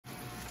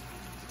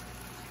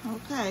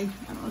Okay,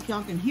 I don't know if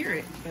y'all can hear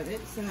it, but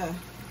it's they're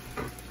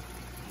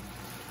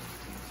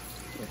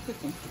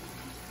cooking.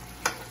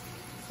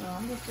 So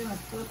I'm just gonna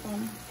flip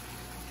them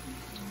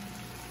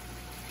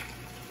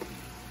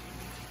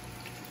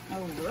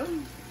over.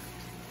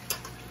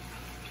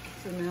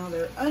 So now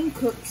they're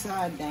uncooked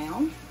side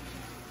down.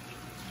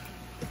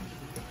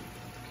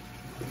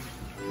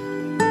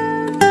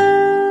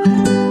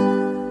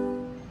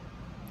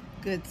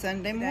 Good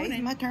Sunday morning.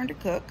 It's my turn to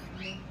cook.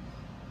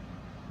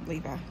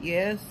 Levi,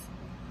 yes.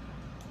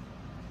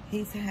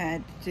 He's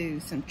had to do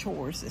some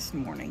chores this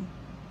morning.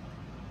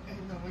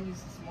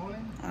 This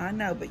morning? I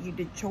know, but you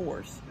did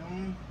chores.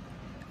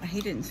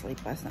 He didn't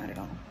sleep last night at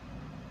all.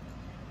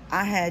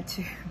 I had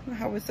to.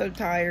 I was so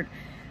tired.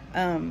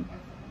 At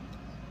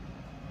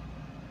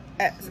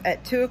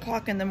 2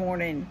 o'clock in the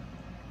morning,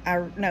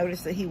 I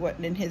noticed that he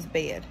wasn't in his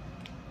bed.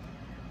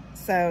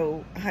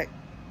 So I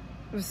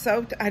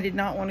did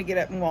not want to get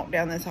up and walk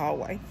down this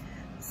hallway.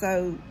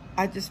 So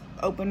I just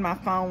opened my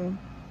phone,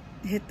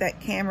 hit that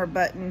camera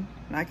button,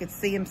 and I could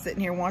see him sitting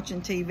here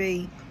watching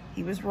TV.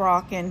 He was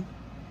rocking.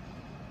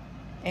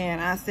 And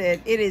I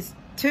said, "It is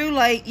too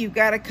late. You've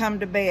got to come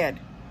to bed."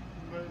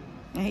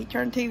 And he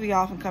turned TV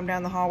off and come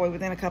down the hallway.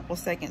 Within a couple of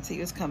seconds, he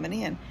was coming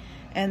in.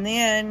 And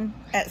then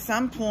at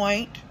some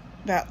point,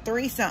 about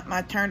 3-something,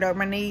 I turned over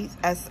my knees.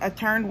 I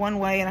turned one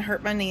way and I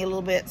hurt my knee a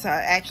little bit. So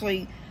I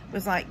actually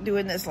was like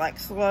doing this like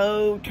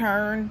slow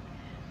turn.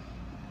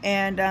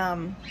 And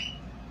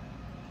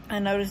I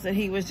noticed that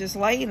he was just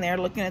laying there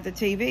looking at the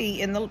TV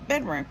in the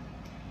bedroom.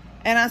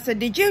 And I said,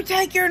 "Did you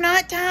take your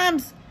night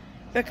times?"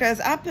 Because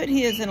I put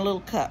his in a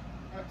little cup.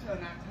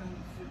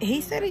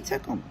 He said he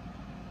took them.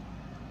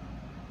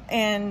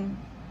 And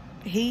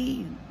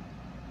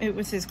it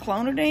was his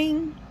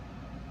clonidine.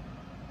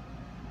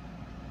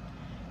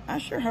 I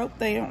sure hope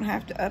they don't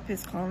have to up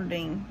his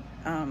clonidine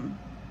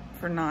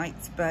for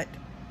nights, but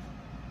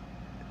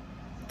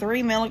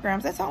 3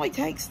 milligrams, that's all he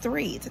takes,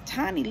 3. It's a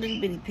tiny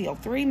little bitty pill,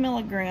 3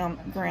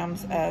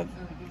 milligrams of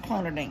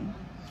clonidine.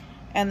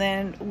 And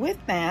then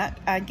with that,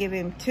 I give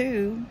him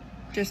 2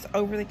 just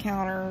over the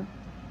counter.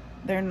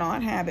 They're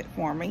not habit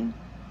forming.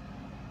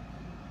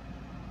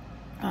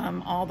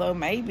 Although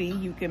maybe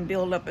you can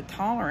build up a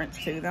tolerance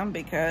to them,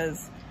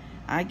 because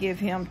I give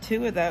him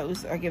 2 of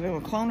those. I give him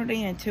a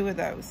clonidine and 2 of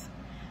those.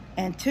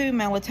 And 2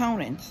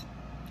 melatonins.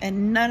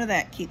 And none of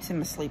that keeps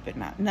him asleep at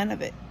night. None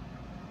of it.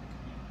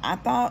 I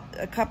thought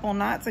a couple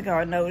nights ago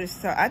I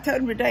noticed. So I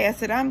told him today, I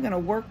said, "I'm going to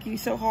work you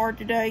so hard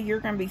today. You're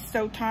going to be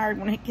so tired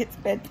when it gets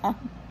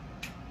bedtime."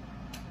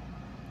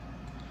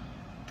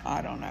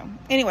 I don't know.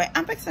 Anyway,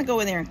 I'm fixing to go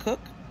in there and cook.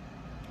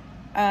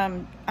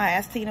 I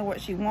asked Tina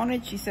what she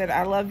wanted. She said,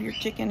 "I love your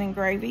chicken and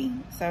gravy."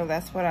 So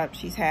that's what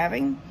she's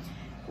having.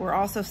 We're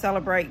also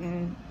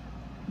celebrating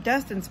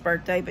Dustin's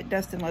birthday, but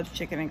Dustin loves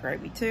chicken and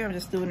gravy too. I'm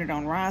just doing it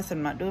on rice.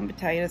 I'm not doing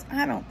potatoes.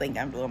 I don't think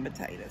I'm doing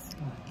potatoes.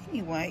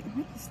 Anyway,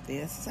 what is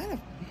this? Is that a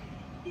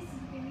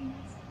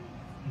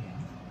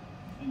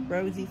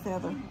rosy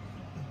feather?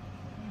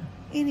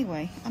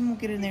 Anyway, I'm gonna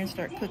get in there and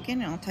start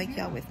cooking, and I'll take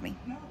y'all with me.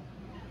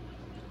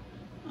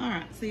 All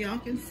right, so y'all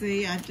can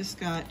see I've just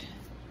got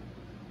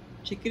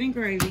chicken and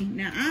gravy.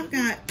 Now I've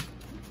got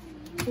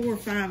 4 or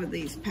 5 of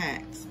these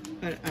packs,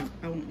 but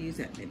I won't use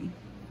that many.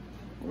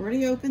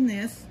 Already opened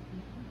this.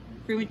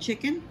 Cream of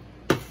chicken,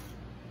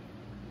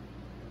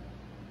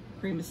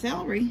 cream of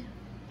celery,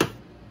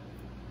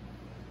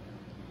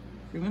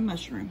 cream of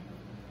mushroom.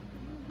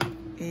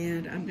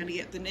 And I'm gonna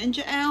get the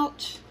Ninja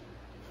out.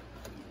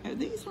 Oh,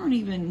 these aren't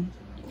even,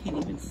 can't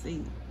even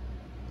see.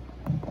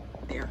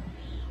 There.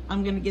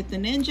 I'm gonna get the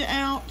Ninja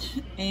out,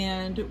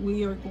 and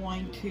we are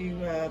going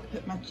to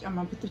I'm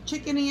gonna put the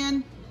chicken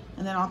in,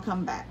 and then I'll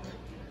come back.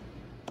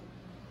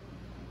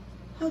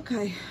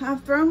 Okay,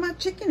 I've thrown my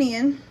chicken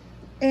in,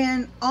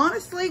 and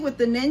honestly, with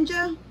the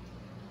Ninja,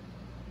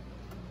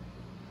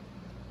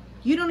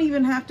 you don't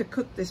even have to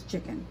cook this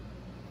chicken.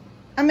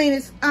 I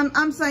mean,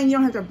 I'm saying you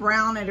don't have to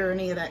brown it or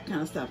any of that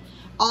kind of stuff.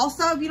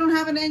 Also, if you don't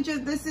have a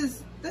Ninja, this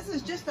is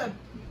just a,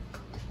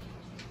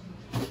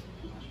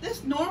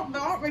 this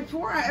normal,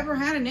 before I ever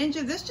had a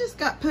Ninja, this just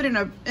got put in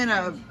a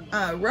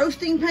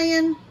roasting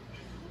pan.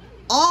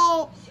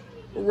 All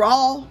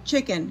raw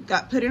chicken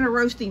got put in a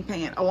roasting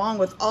pan, along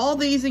with all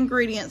these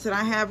ingredients that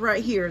I have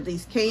right here.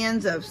 These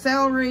cans of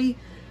celery,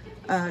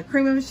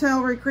 cream of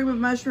celery, cream of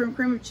mushroom,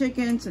 cream of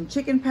chicken, some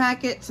chicken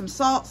packets, some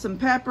salt, some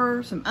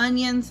pepper, some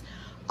onions.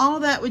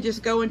 All that would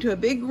just go into a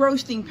big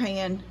roasting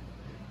pan,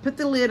 put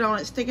the lid on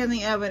it, stick it in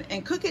the oven,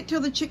 and cook it till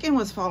the chicken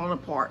was falling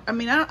apart. I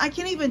mean, I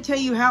can't even tell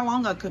you how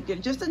long I cooked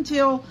it, just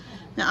until,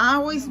 now I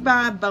always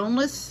buy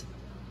boneless,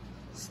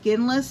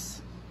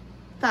 skinless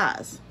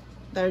thighs.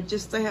 They're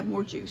just, they have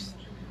more juice.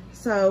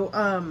 So,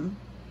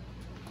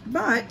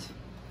 but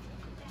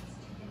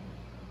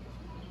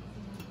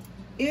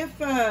if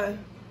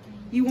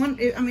you want,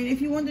 I mean,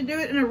 if you want to do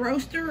it in a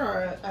roaster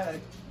or a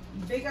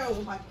big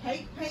old like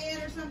cake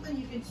pan or something,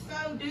 you can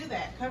so do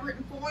that. Cover it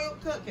in foil,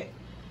 cook it.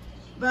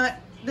 But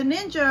the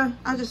Ninja,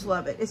 I just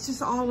love it. It's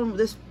just all in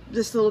this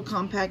little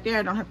compact area.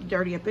 I don't have to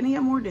dirty up any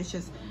more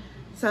dishes.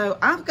 So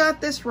I've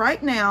got this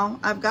right now.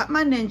 I've got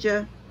my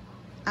Ninja.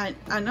 I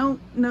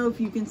don't know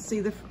if you can see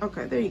the,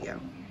 okay, there you go.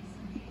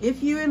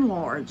 If you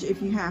enlarge,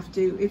 if you have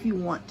to, if you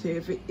want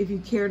to, if you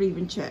care to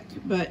even check.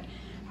 But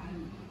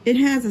it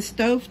has a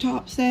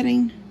stovetop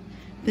setting,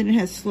 then it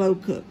has slow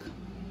cook.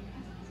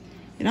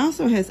 It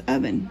also has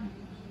oven.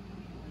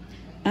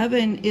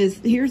 Oven is,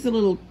 here's the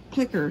little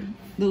clicker,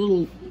 the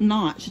little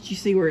notch that you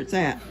see where it's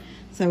at.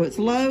 So it's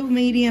low,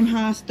 medium,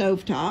 high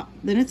stovetop,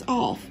 then it's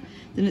off.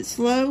 Then it's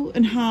slow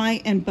and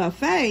high and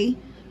buffet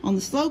on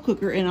the slow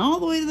cooker, and all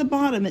the way to the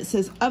bottom it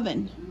says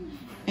oven.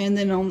 And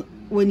then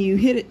when you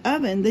hit it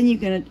oven, then you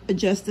can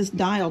adjust this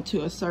dial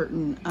to a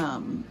certain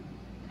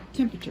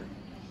temperature.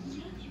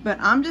 But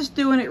I'm just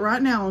doing it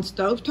right now on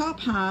stovetop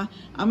high.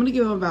 I'm gonna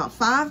give them about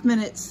 5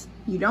 minutes.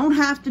 You don't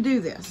have to do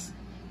this.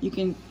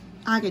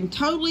 I can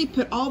totally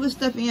put all this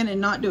stuff in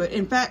and not do it.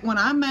 In fact, when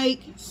I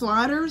make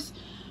sliders,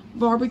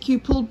 barbecue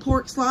pulled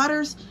pork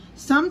sliders,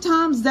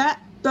 sometimes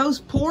those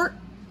pork,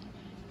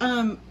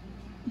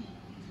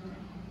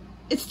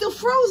 it's still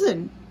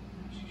frozen.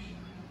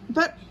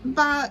 But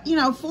by,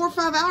 4 or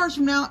 5 hours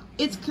from now,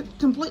 it's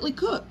completely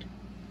cooked.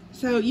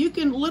 So you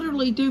can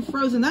literally do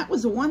frozen. That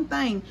was the one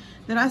thing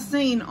that I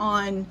seen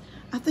on,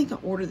 I think I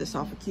ordered this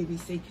off of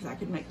QVC because I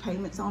could make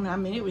payments on it. I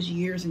mean, it was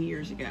years and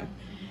years ago.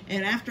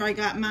 And after I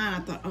got mine, I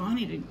thought, oh, I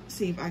need to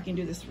see if I can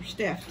do this for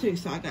Steph too.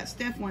 So I got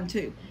Steph one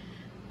too.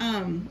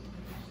 And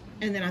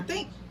then I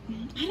don't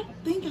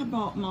think I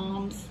bought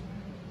Mom's.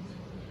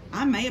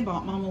 I may have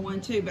bought Mama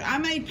one too, but I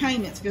made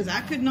payments because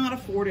I could not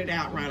afford it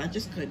outright. I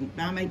just couldn't,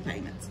 but I made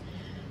payments.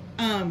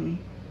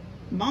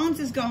 Mom's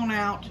has gone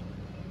out,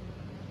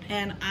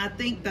 and I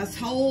think this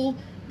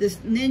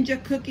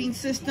Ninja cooking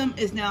system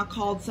is now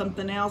called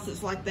something else.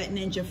 It's like that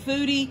Ninja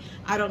Foodie.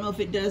 I don't know if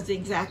it does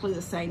exactly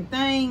the same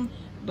thing,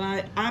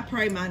 but I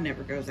pray mine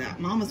never goes out.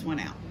 Mama's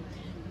went out.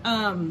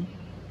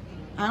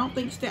 I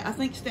think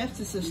Steph's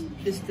is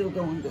still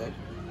going good.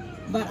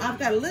 But I've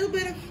got a little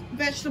bit of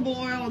vegetable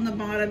oil on the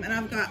bottom, and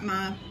I've got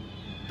my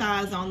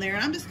thighs on there.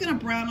 And I'm just gonna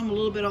brown them a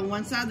little bit on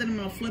one side, then I'm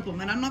gonna flip them.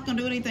 And I'm not gonna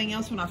do anything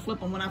else when I flip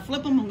them. When I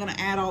flip them, I'm gonna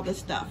add all this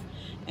stuff.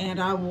 And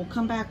I will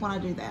come back when I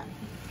do that.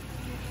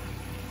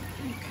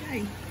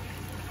 Okay.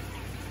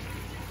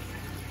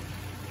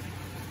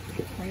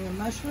 Bring the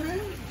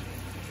mushroom.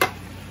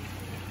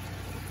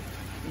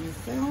 And the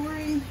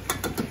celery.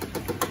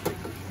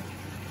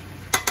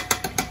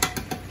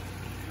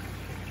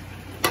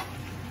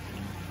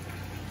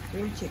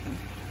 Grilled chicken.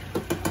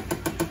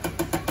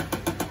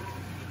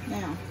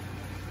 Now,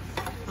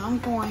 I'm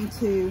going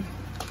to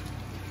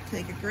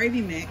take a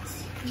gravy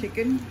mix,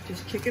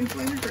 just chicken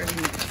flavored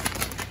gravy mix.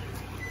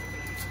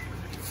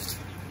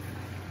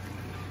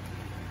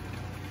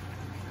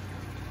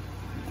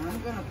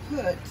 I'm going to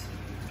put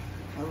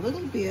a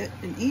little bit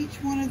in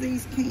each one of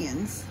these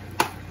cans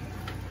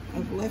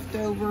of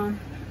leftover.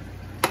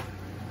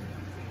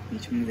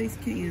 Each one of these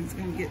cans is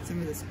going to get some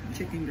of this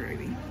chicken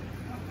gravy.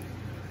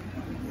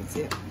 That's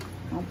it.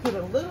 I'll put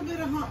a little bit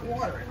of hot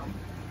water in them.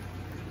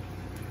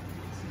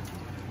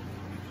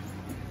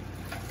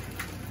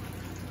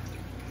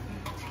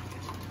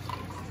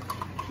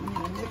 I'm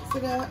going to mix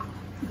it up,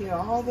 get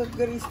all the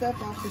goody stuff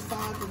off the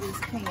sides of these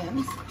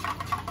cans.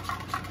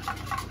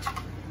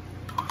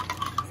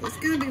 So it's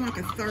going to be like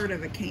a third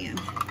of a can.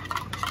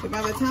 But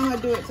by the time I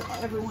do it to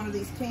every one of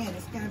these cans,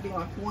 it's going to be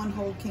like one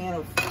whole can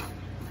of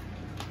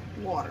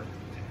water.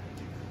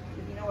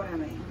 If you know what I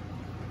mean.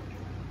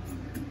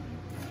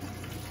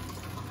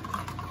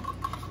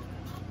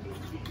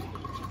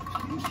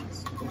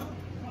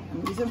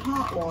 I'm using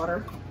hot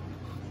water.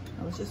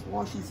 I was just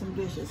washing some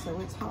dishes, so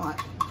it's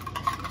hot.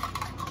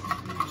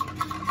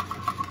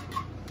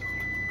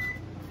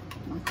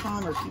 My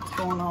timer keeps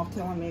going off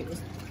telling me it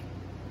was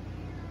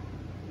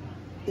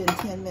been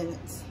 10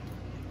 minutes.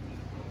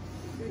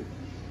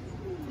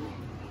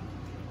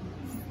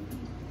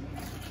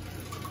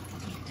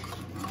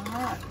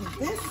 Alright,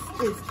 this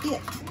is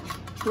it.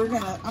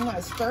 I'm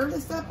gonna stir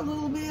this up a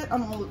little bit.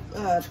 I'm gonna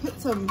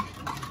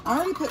I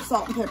already put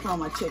salt and pepper on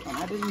my chicken.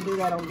 I didn't do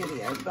that on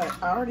video, but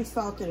I already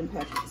salt and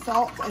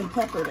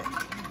peppered it.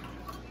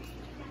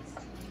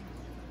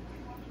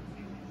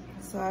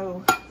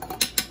 So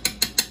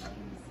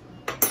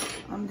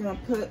I'm gonna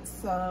put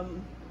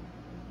some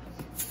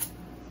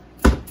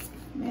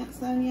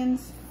minced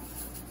onions.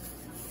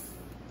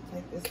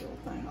 Take this little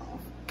thing off.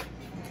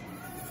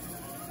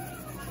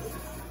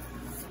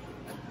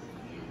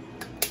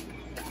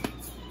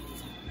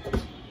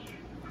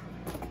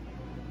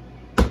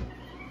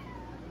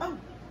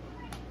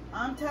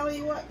 I'm telling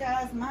you what,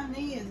 guys, my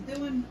knee is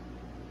doing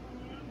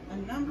a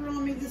number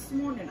on me this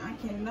morning. I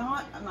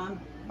cannot, my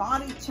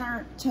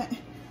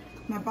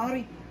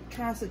body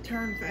tries to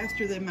turn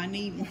faster than my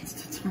knee wants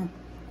to turn.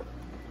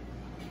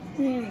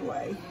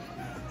 Anyway.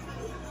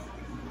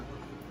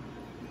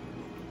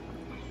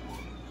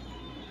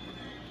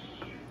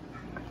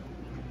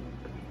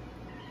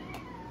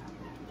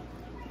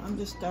 I'm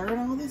just stirring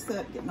all this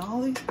up, getting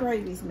all these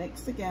gravies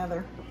mixed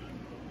together,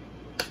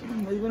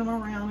 and moving them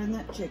around in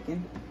that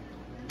chicken.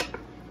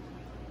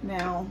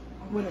 Now,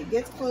 when it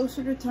gets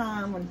closer to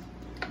time, when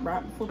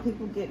right before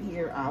people get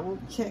here. I will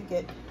check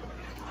it.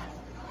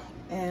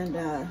 And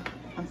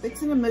I'm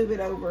fixing to move it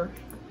over.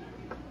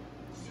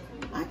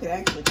 I could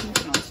actually keep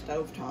it on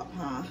stovetop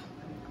high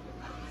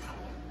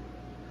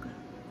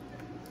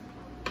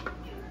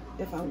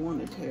if I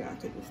wanted to. I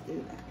could just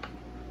do that.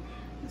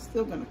 It's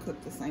still going to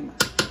cook the same.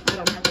 I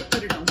don't have to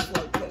put it on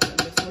slow cook.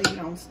 I just leave it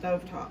on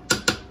stovetop.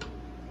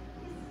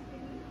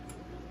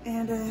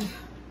 And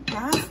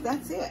guys,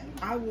 that's it.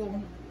 I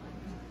will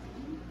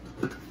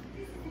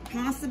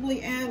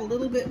possibly add a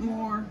little bit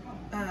more,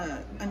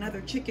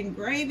 another chicken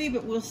gravy,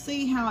 but we'll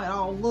see how it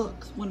all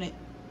looks when it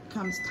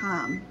comes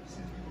time.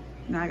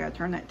 Now I gotta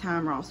turn that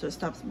timer off so it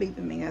stops beeping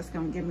me. That's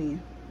gonna give me a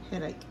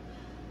headache.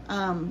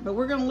 But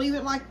we're gonna leave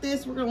it like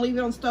this. We're gonna leave it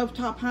on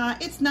stovetop high.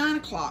 It's 9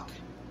 o'clock.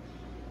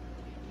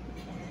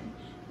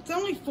 It's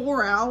only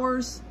 4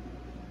 hours.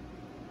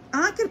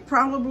 I could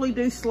probably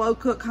do slow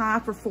cook high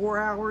for 4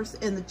 hours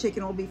and the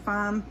chicken will be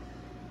fine.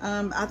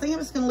 I think I'm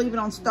just gonna leave it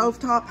on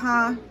stovetop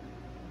high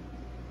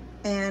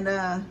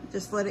and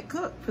just let it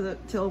cook for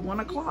till 1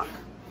 o'clock.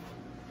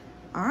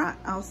 All right,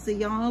 I'll see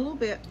y'all in a little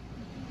bit.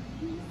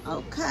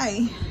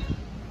 Okay,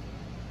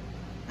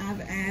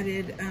 I've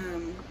added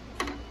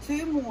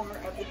 2 more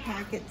of the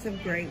packets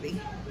of gravy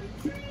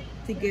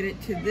to get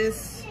it to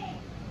this.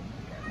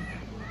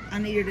 I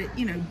needed it,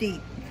 you know,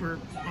 deep for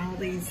all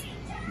these,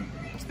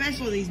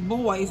 especially these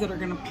boys that are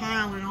gonna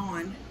pile it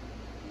on.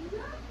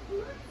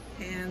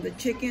 And the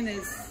chicken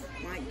is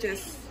like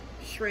just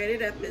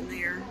shredded up in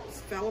there. It's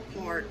fell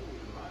apart.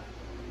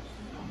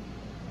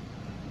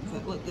 Does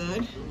that look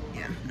good?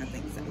 Yeah, I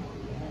think so.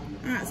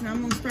 All right, so now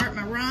I'm gonna start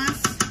my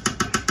rice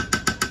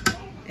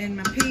and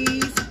my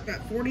peas.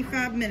 About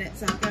 45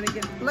 minutes. I've got to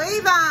get.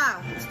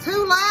 Levi, it's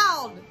too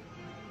loud.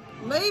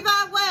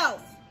 Levi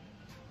Wealth.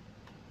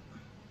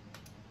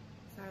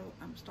 So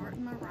I'm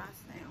starting my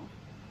rice now.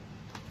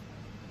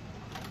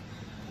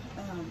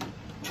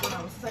 What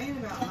I was saying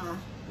about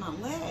my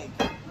leg.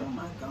 Oh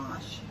my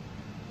gosh.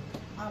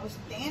 I was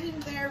standing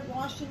there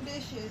washing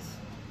dishes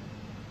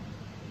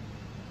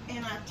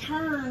and I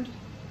turned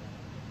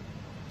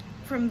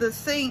from the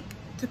sink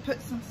to put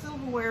some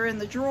silverware in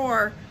the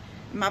drawer.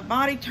 My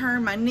body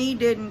turned, my knee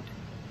didn't.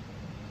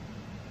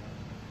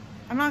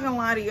 I'm not gonna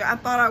lie to you, I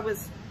thought I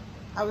was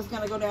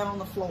gonna go down on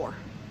the floor.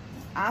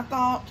 I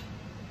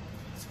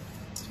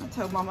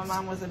told Mama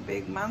mine was a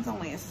big, mine's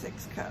only a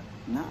 6 cup.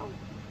 No,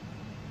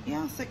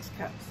 yeah, 6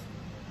 cups.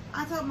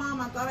 I told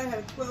Mom I thought I had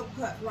a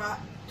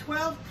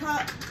 12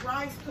 cup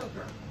rice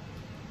cooker.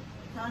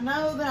 I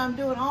know that I'm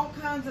doing all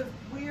kinds of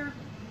weird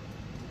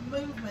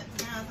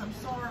movements, guys. I'm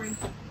sorry.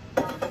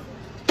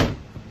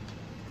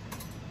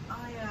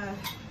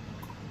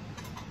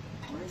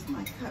 Where's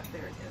my cup?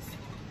 There it is.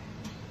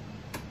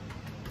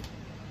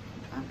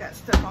 I've got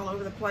stuff all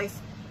over the place.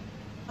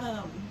 You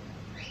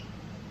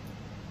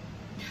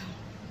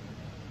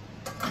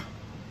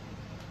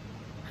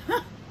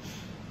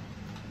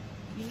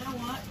know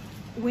what?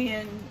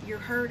 When you're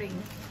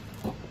hurting,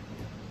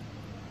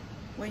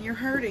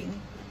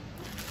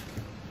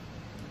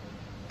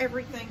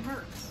 everything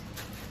hurts.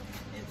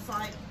 It's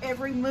like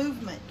every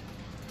movement.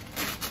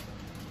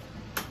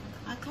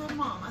 I told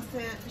Mom, I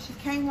said, she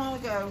came a while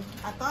ago,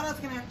 I thought I was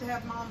going to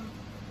have Mom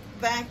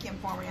vacuum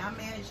for me. I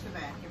managed to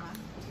vacuum.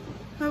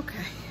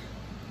 Okay.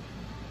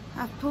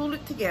 I've pulled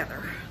it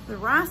together. The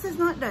rice is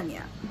not done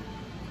yet.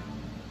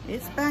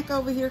 It's back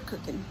over here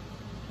cooking.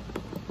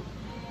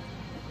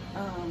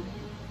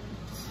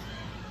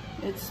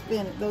 It's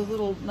spinning. Those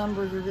little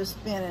numbers are just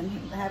spinning.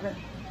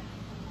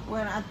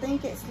 When I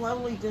think it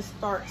slowly just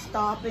starts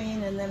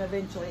stopping and then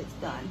eventually it's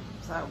done.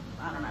 So,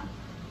 I don't know.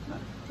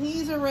 But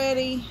peas are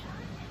ready.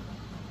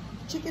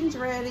 Chicken's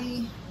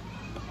ready.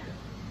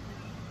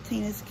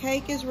 Tina's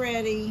cake is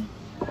ready.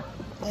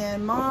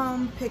 And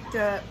Mom picked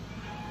up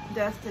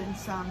Dustin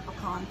some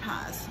pecan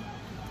pies.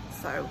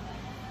 So,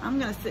 I'm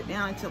going to sit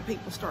down until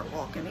people start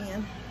walking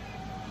in.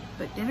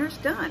 But dinner's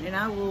done, and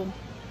I will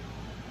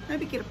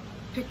maybe get a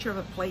picture of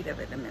a plate of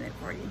it in a minute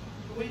for you.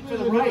 Wait for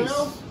the rice.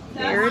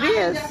 There it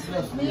is.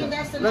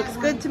 Looks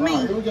good to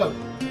me. Here we go.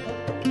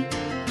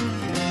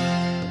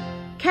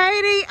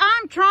 Katie,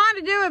 I'm trying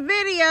to do a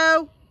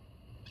video.